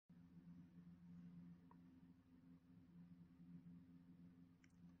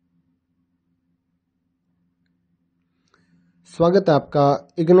स्वागत है आपका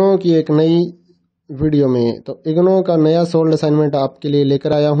इग्नो की एक नई वीडियो में। तो इग्नो का नया सोल्ड असाइनमेंट आपके लिए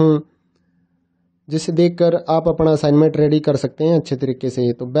लेकर आया हूं, जिसे देखकर आप अपना असाइनमेंट रेडी कर सकते हैं अच्छे तरीके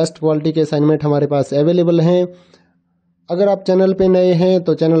से। तो बेस्ट क्वालिटी के असाइनमेंट हमारे पास अवेलेबल हैं। अगर आप चैनल पे नए हैं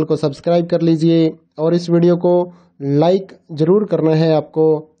तो चैनल को सब्सक्राइब कर लीजिए और इस वीडियो को लाइक ज़रूर करना है आपको,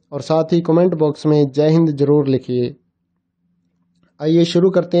 और साथ ही कमेंट बॉक्स में जय हिंद ज़रूर लिखिए। आइए शुरू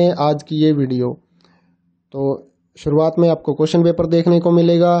करते हैं आज की ये वीडियो। तो शुरुआत में आपको क्वेश्चन पेपर देखने को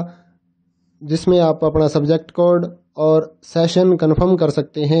मिलेगा, जिसमें आप अपना सब्जेक्ट कोड और सेशन कंफर्म कर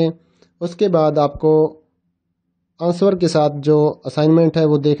सकते हैं। उसके बाद आपको आंसर के साथ जो असाइनमेंट है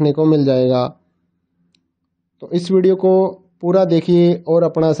वो देखने को मिल जाएगा। तो इस वीडियो को पूरा देखिए और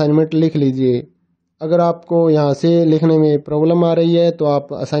अपना असाइनमेंट लिख लीजिए। अगर आपको यहाँ से लिखने में प्रॉब्लम आ रही है तो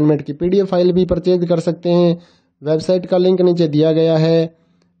आप असाइनमेंट की PDF फाइल भी परचेज कर सकते हैं। वेबसाइट का लिंक नीचे दिया गया है,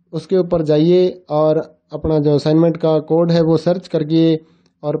 उसके ऊपर जाइए और अपना जो असाइनमेंट का कोड है वो सर्च करिए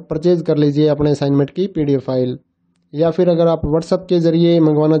और परचेज कर लीजिए अपने असाइनमेंट की PDF फाइल। या फिर अगर आप व्हाट्सएप के ज़रिए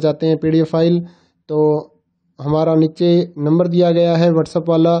मंगवाना चाहते हैं PDF फाइल, तो हमारा नीचे नंबर दिया गया है व्हाट्सएप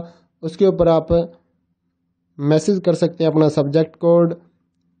वाला, उसके ऊपर आप मैसेज कर सकते हैं अपना सब्जेक्ट कोड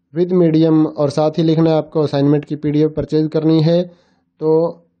विद मीडियम, और साथ ही लिखना है आपको असाइनमेंट की PDF परचेज करनी है।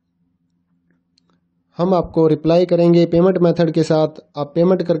 तो हम आपको रिप्लाई करेंगे पेमेंट मेथड के साथ। आप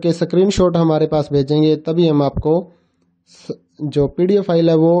पेमेंट करके स्क्रीनशॉट हमारे पास भेजेंगे, तभी हम आपको जो PDF फाइल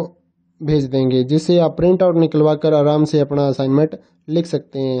है वो भेज देंगे, जिससे आप प्रिंट आउट निकलवा कर आराम से अपना असाइनमेंट लिख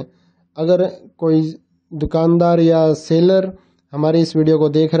सकते हैं। अगर कोई दुकानदार या सेलर हमारी इस वीडियो को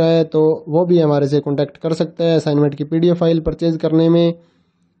देख रहा है तो वो भी हमारे से कॉन्टैक्ट कर सकता है असाइनमेंट की PDF फाइल परचेज करने में।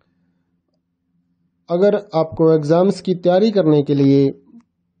 अगर आपको एग्ज़ाम्स की तैयारी करने के लिए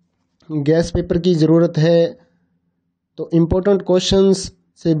गैस पेपर की ज़रूरत है तो इम्पोर्टेंट क्वेश्चंस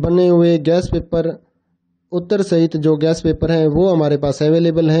से बने हुए गैस पेपर उत्तर सहित जो गैस पेपर हैं वो हमारे पास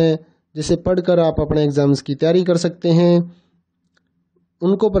अवेलेबल हैं, जिसे पढ़कर आप अपने एग्ज़ाम्स की तैयारी कर सकते हैं।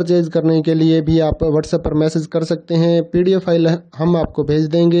 उनको परचेज करने के लिए भी आप व्हाट्सएप पर मैसेज कर सकते हैं। PDF फाइल हम आपको भेज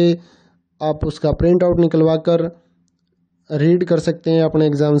देंगे, आप उसका प्रिंट आउट निकलवा कर रीड कर सकते हैं, अपने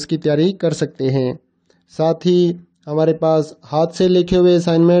एग्ज़ाम्स की तैयारी कर सकते हैं। साथ ही हमारे पास हाथ से लिखे हुए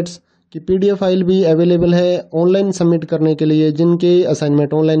असाइनमेंट्स की PDF फाइल भी अवेलेबल है ऑनलाइन सबमिट करने के लिए। जिनके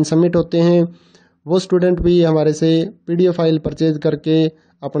असाइनमेंट ऑनलाइन सबमिट होते हैं वो स्टूडेंट भी हमारे से PDF फाइल परचेज करके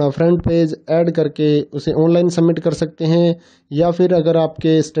अपना फ्रंट पेज ऐड करके उसे ऑनलाइन सबमिट कर सकते हैं। या फिर अगर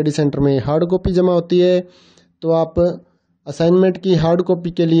आपके स्टडी सेंटर में हार्ड कॉपी जमा होती है तो आप असाइनमेंट की हार्ड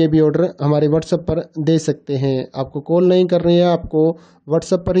कॉपी के लिए भी ऑर्डर हमारे व्हाट्सएप पर दे सकते हैं। आपको कॉल नहीं करनी है, आपको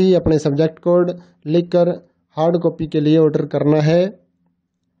व्हाट्सएप पर ही अपने सब्जेक्ट कोड लिखकर हार्ड कॉपी के लिए ऑर्डर करना है।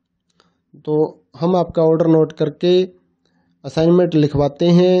 तो हम आपका ऑर्डर नोट करके असाइनमेंट लिखवाते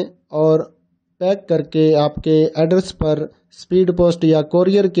हैं और पैक करके आपके एड्रेस पर स्पीड पोस्ट या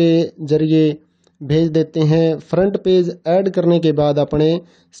कोरियर के ज़रिए भेज देते हैं। फ्रंट पेज ऐड करने के बाद अपने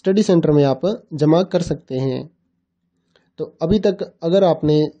स्टडी सेंटर में आप जमा कर सकते हैं। तो अभी तक अगर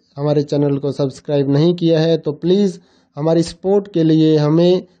आपने हमारे चैनल को सब्सक्राइब नहीं किया है तो प्लीज़ हमारी सपोर्ट के लिए,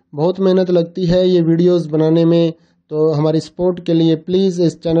 हमें बहुत मेहनत लगती है ये वीडियोस बनाने में, तो हमारी सपोर्ट के लिए प्लीज़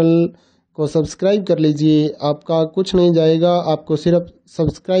इस चैनल को सब्सक्राइब कर लीजिए। आपका कुछ नहीं जाएगा, आपको सिर्फ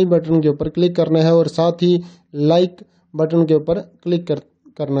सब्सक्राइब बटन के ऊपर क्लिक करना है और साथ ही लाइक बटन के ऊपर क्लिक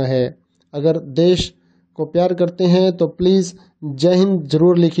करना है। अगर देश को प्यार करते हैं तो प्लीज़ जय हिंद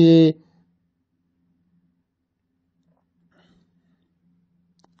ज़रूर लिखिए।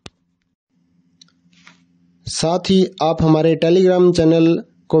 साथ ही आप हमारे टेलीग्राम चैनल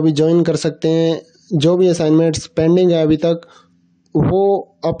को भी ज्वाइन कर सकते हैं। जो भी असाइनमेंट्स पेंडिंग है अभी तक, वो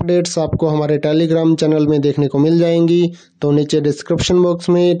अपडेट्स आपको हमारे टेलीग्राम चैनल में देखने को मिल जाएंगी। तो नीचे डिस्क्रिप्शन बॉक्स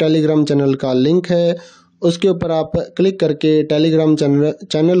में टेलीग्राम चैनल का लिंक है, उसके ऊपर आप क्लिक करके टेलीग्राम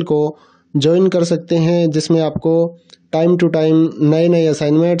चैनल को ज्वाइन कर सकते हैं, जिसमें आपको टाइम टू टाइम नए नए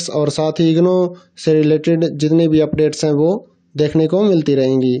असाइनमेंट्स और साथ ही इग्नो से रिलेटेड जितने भी अपडेट्स हैं वो देखने को मिलती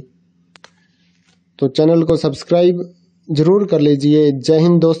रहेंगी। तो चैनल को सब्सक्राइब ज़रूर कर लीजिए। जय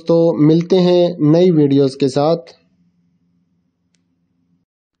हिंद दोस्तों, मिलते हैं नई वीडियोस के साथ।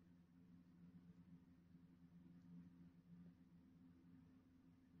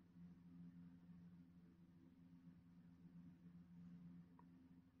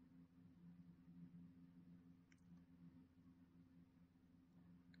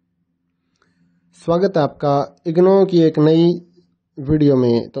 स्वागत है आपका इग्नो की एक नई वीडियो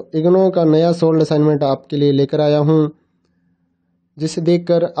में। तो इग्नो का नया सोल्ड असाइनमेंट आपके लिए लेकर आया हूं, जिसे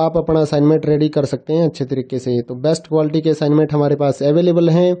देखकर आप अपना असाइनमेंट रेडी कर सकते हैं अच्छे तरीके से। तो बेस्ट क्वालिटी के असाइनमेंट हमारे पास अवेलेबल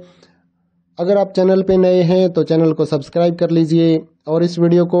हैं। अगर आप चैनल पे नए हैं तो चैनल को सब्सक्राइब कर लीजिए और इस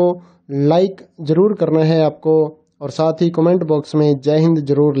वीडियो को लाइक ज़रूर करना है आपको, और साथ ही कमेंट बॉक्स में जय हिंद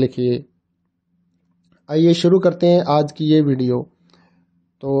जरूर लिखिए। आइए शुरू करते हैं आज की ये वीडियो।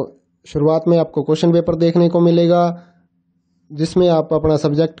 तो शुरुआत में आपको क्वेश्चन पेपर देखने को मिलेगा जिसमें आप अपना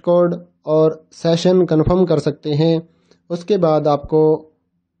सब्जेक्ट कोड और सेशन कंफर्म कर सकते हैं। उसके बाद आपको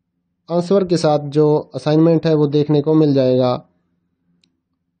आंसर के साथ जो असाइनमेंट है वो देखने को मिल जाएगा।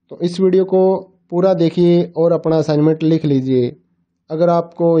 तो इस वीडियो को पूरा देखिए और अपना असाइनमेंट लिख लीजिए। अगर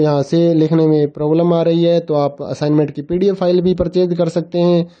आपको यहाँ से लिखने में प्रॉब्लम आ रही है तो आप असाइनमेंट की PDF फाइल भी परचेज कर सकते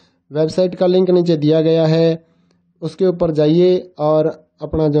हैं। वेबसाइट का लिंक नीचे दिया गया है, उसके ऊपर जाइए और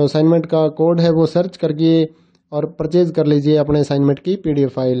अपना जो असाइनमेंट का कोड है वो सर्च करिए और परचेज कर लीजिए अपने असाइनमेंट की PDF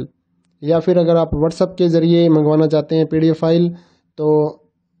फाइल। या फिर अगर आप व्हाट्सएप के ज़रिए मंगवाना चाहते हैं PDF फाइल तो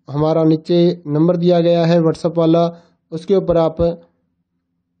हमारा नीचे नंबर दिया गया है व्हाट्सएप वाला, उसके ऊपर आप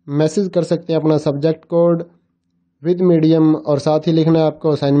मैसेज कर सकते हैं अपना सब्जेक्ट कोड विद मीडियम और साथ ही लिखना है आपको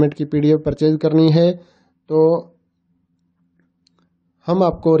असाइनमेंट की PDF परचेज करनी है। तो हम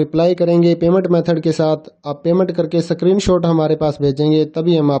आपको रिप्लाई करेंगे पेमेंट मेथड के साथ। आप पेमेंट करके स्क्रीनशॉट हमारे पास भेजेंगे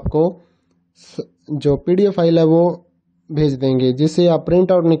तभी हम आपको जो PDF फाइल है वो भेज देंगे, जिससे आप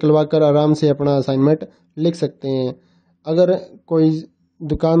प्रिंट आउट निकलवा कर आराम से अपना असाइनमेंट लिख सकते हैं। अगर कोई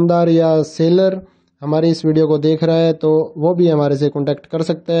दुकानदार या सेलर हमारी इस वीडियो को देख रहा है तो वो भी हमारे से कांटेक्ट कर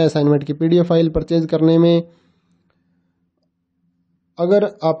सकता है असाइनमेंट की PDF फाइल परचेज करने में। अगर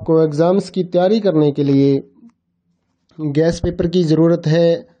आपको एग्ज़ाम्स की तैयारी करने के लिए गैस पेपर की ज़रूरत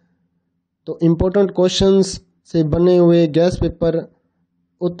है तो इम्पोर्टेंट क्वेश्चंस से बने हुए गैस पेपर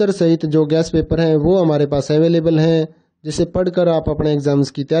उत्तर सहित जो गैस पेपर हैं वो हमारे पास अवेलेबल हैं, जिसे पढ़कर आप अपने एग्ज़ाम्स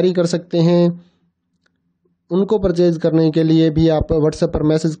की तैयारी कर सकते हैं। उनको परचेज करने के लिए भी आप व्हाट्सएप पर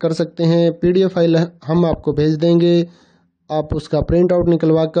मैसेज कर सकते हैं। PDF फाइल हम आपको भेज देंगे, आप उसका प्रिंट आउट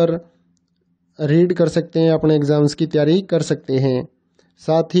निकलवा कर रीड कर सकते हैं, अपने एग्ज़ाम्स की तैयारी कर सकते हैं।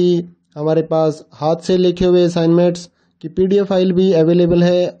 साथ ही हमारे पास हाथ से लिखे हुए असाइनमेंट्स की PDF फाइल भी अवेलेबल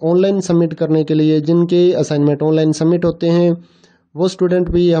है ऑनलाइन सबमिट करने के लिए। जिनके असाइनमेंट ऑनलाइन सबमिट होते हैं वो स्टूडेंट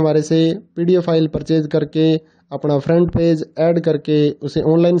भी हमारे से PDF फाइल परचेज करके अपना फ्रंट पेज ऐड करके उसे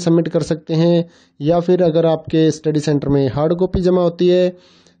ऑनलाइन सबमिट कर सकते हैं। या फिर अगर आपके स्टडी सेंटर में हार्ड कॉपी जमा होती है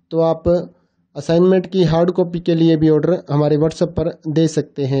तो आप असाइनमेंट की हार्ड कॉपी के लिए भी ऑर्डर हमारे व्हाट्सएप पर दे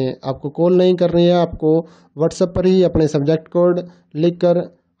सकते हैं। आपको कॉल नहीं करनी है, आपको व्हाट्सएप पर ही अपने सब्जेक्ट कोड लिखकर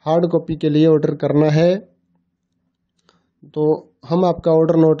हार्ड कॉपी के लिए ऑर्डर करना है। तो हम आपका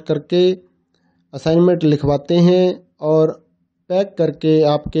ऑर्डर नोट करके असाइनमेंट लिखवाते हैं और पैक करके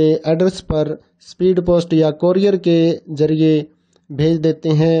आपके एड्रेस पर स्पीड पोस्ट या कोरियर के ज़रिए भेज देते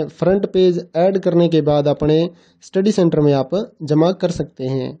हैं। फ्रंट पेज ऐड करने के बाद अपने स्टडी सेंटर में आप जमा कर सकते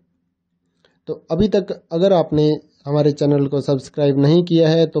हैं। तो अभी तक अगर आपने हमारे चैनल को सब्सक्राइब नहीं किया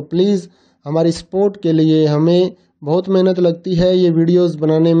है तो प्लीज़ हमारी सपोर्ट के लिए, हमें बहुत मेहनत लगती है ये वीडियोस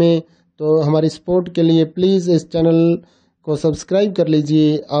बनाने में, तो हमारी सपोर्ट के लिए प्लीज़ इस चैनल को सब्सक्राइब कर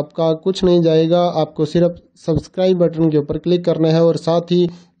लीजिए। आपका कुछ नहीं जाएगा, आपको सिर्फ सब्सक्राइब बटन के ऊपर क्लिक करना है और साथ ही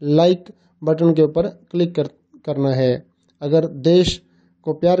लाइक बटन के ऊपर क्लिक करना है। अगर देश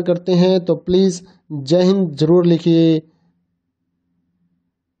को प्यार करते हैं तो प्लीज़ जय हिंद जरूर लिखिए।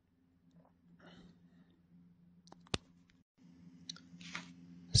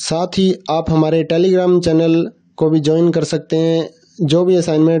 साथ ही आप हमारे टेलीग्राम चैनल को भी ज्वाइन कर सकते हैं। जो भी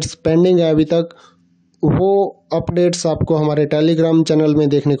असाइनमेंट्स पेंडिंग है अभी तक वो अपडेट्स आपको हमारे टेलीग्राम चैनल में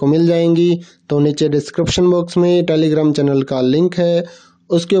देखने को मिल जाएंगी। तो नीचे डिस्क्रिप्शन बॉक्स में टेलीग्राम चैनल का लिंक है,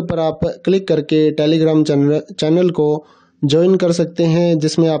 उसके ऊपर आप क्लिक करके टेलीग्राम चैनल को ज्वाइन कर सकते हैं,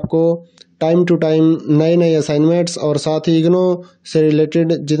 जिसमें आपको टाइम टू टाइम नए नए असाइनमेंट्स और साथ ही इग्नो से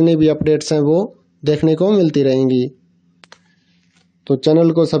रिलेटेड जितने भी अपडेट्स हैं वो देखने को मिलती रहेंगी। तो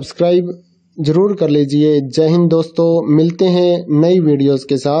चैनल को सब्सक्राइब ज़रूर कर लीजिए। जय हिंद दोस्तों, मिलते हैं नई वीडियोस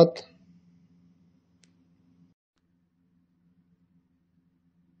के साथ।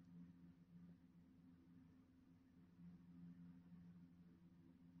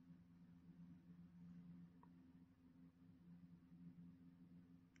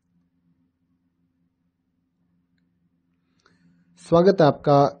 स्वागत है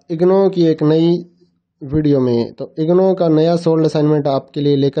आपका इग्नो की एक नई वीडियो में। तो इग्नो का नया सोल्ड असाइनमेंट आपके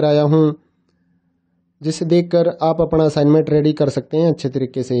लिए लेकर आया हूँ, जिसे देखकर आप अपना असाइनमेंट रेडी कर सकते हैं अच्छे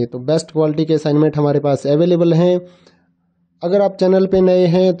तरीके से। तो बेस्ट क्वालिटी के असाइनमेंट हमारे पास अवेलेबल हैं। अगर आप चैनल पे नए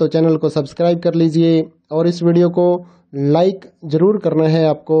हैं तो चैनल को सब्सक्राइब कर लीजिए और इस वीडियो को लाइक ज़रूर करना है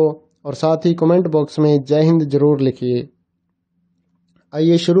आपको, और साथ ही कमेंट बॉक्स में जय हिंद ज़रूर लिखिए।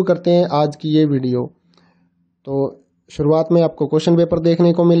 आइए शुरू करते हैं आज की ये वीडियो। तो शुरुआत में आपको क्वेश्चन पेपर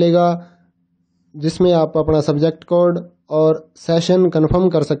देखने को मिलेगा जिसमें आप अपना सब्जेक्ट कोड और सेशन कंफर्म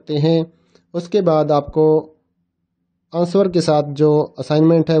कर सकते हैं। उसके बाद आपको आंसर के साथ जो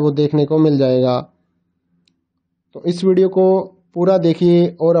असाइनमेंट है वो देखने को मिल जाएगा। तो इस वीडियो को पूरा देखिए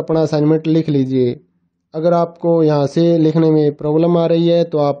और अपना असाइनमेंट लिख लीजिए। अगर आपको यहाँ से लिखने में प्रॉब्लम आ रही है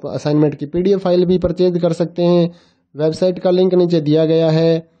तो आप असाइनमेंट की PDF फाइल भी परचेज कर सकते हैं। वेबसाइट का लिंक नीचे दिया गया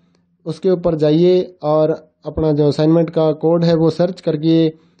है, उसके ऊपर जाइए और अपना जो असाइनमेंट का कोड है वो सर्च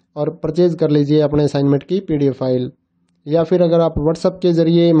करिए और परचेज कर लीजिए अपने असाइनमेंट की PDF फाइल। या फिर अगर आप व्हाट्सएप के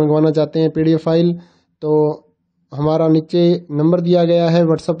ज़रिए मंगवाना चाहते हैं PDF फाइल तो हमारा नीचे नंबर दिया गया है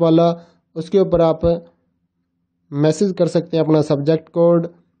व्हाट्सएप वाला, उसके ऊपर आप मैसेज कर सकते हैं अपना सब्जेक्ट कोड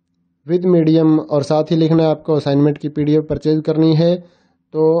विद मीडियम और साथ ही लिखना है आपको असाइनमेंट की PDF परचेज करनी है।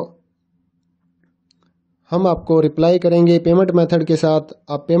 तो हम आपको रिप्लाई करेंगे पेमेंट मेथड के साथ।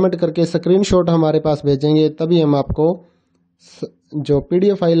 आप पेमेंट करके स्क्रीनशॉट हमारे पास भेजेंगे, तभी हम आपको जो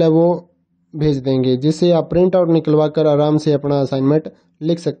PDF फाइल है वो भेज देंगे, जिससे आप प्रिंट आउट निकलवा कर आराम से अपना असाइनमेंट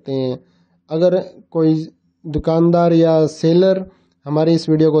लिख सकते हैं। अगर कोई दुकानदार या सेलर हमारी इस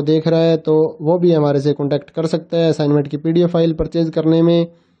वीडियो को देख रहा है तो वो भी हमारे से कांटेक्ट कर सकता है असाइनमेंट की PDF फाइल परचेज करने में।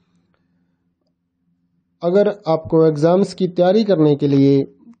 अगर आपको एग्ज़ाम्स की तैयारी करने के लिए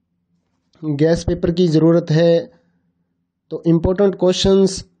गैस पेपर की ज़रूरत है तो इम्पोर्टेंट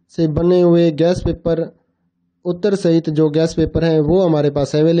क्वेश्चंस से बने हुए गैस पेपर उत्तर सहित जो गैस पेपर हैं वो हमारे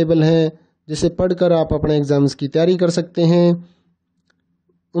पास अवेलेबल हैं, जिसे पढ़कर आप अपने एग्ज़ाम्स की तैयारी कर सकते हैं।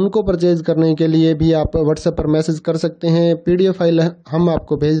 उनको परचेज करने के लिए भी आप व्हाट्सएप पर मैसेज कर सकते हैं। PDF फाइल हम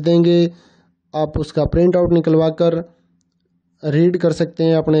आपको भेज देंगे, आप उसका प्रिंट आउट निकलवा कर रीड कर सकते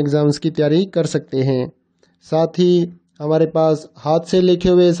हैं, अपने एग्ज़ाम्स की तैयारी कर सकते हैं। साथ ही हमारे पास हाथ से लिखे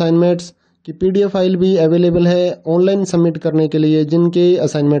हुए असाइनमेंट्स की PDF फाइल भी अवेलेबल है ऑनलाइन सबमिट करने के लिए। जिनके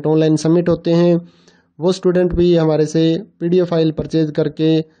असाइनमेंट ऑनलाइन सबमिट होते हैं वो स्टूडेंट भी हमारे से PDF फाइल परचेज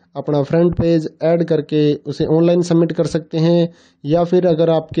करके अपना फ्रंट पेज ऐड करके उसे ऑनलाइन सबमिट कर सकते हैं। या फिर अगर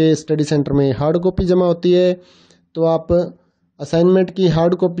आपके स्टडी सेंटर में हार्ड कॉपी जमा होती है तो आप असाइनमेंट की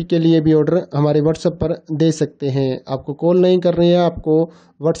हार्ड कॉपी के लिए भी ऑर्डर हमारे व्हाट्सएप पर दे सकते हैं। आपको कॉल नहीं करनी है, आपको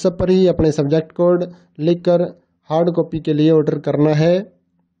व्हाट्सएप पर ही अपने सब्जेक्ट कोड लिखकर हार्ड कॉपी के लिए ऑर्डर करना है।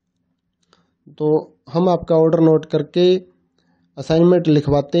 तो हम आपका ऑर्डर नोट करके असाइनमेंट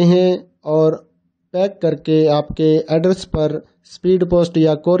लिखवाते हैं और पैक करके आपके एड्रेस पर स्पीड पोस्ट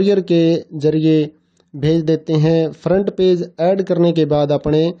या कोरियर के ज़रिए भेज देते हैं। फ्रंट पेज ऐड करने के बाद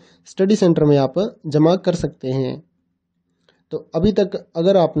अपने स्टडी सेंटर में आप जमा कर सकते हैं। तो अभी तक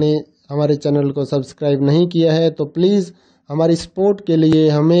अगर आपने हमारे चैनल को सब्सक्राइब नहीं किया है तो प्लीज़ हमारी सपोर्ट के लिए,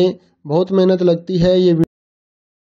 हमें बहुत मेहनत लगती है ये